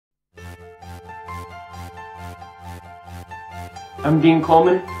I'm Dean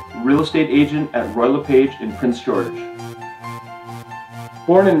Coleman, real estate agent at Royal LePage in Prince George.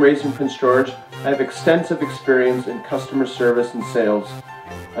 Born and raised in Prince George, I have extensive experience in customer service and sales,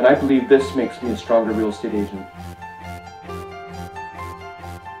 and I believe this makes me a stronger real estate agent.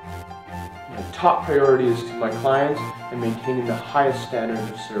 My top priority is to my clients and maintaining the highest standard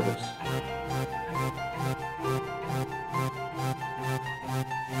of service.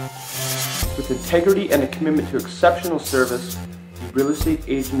 With integrity and a commitment to exceptional service, the real estate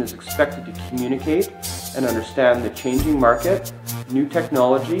agent is expected to communicate and understand the changing market, new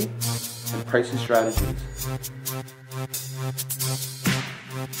technology, and pricing strategies.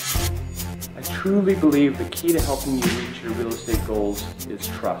 I truly believe the key to helping you reach your real estate goals is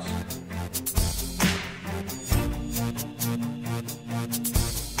trust.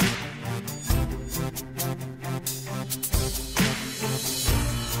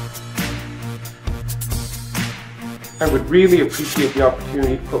 I would really appreciate the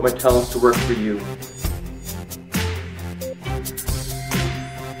opportunity to put my talents to work for you.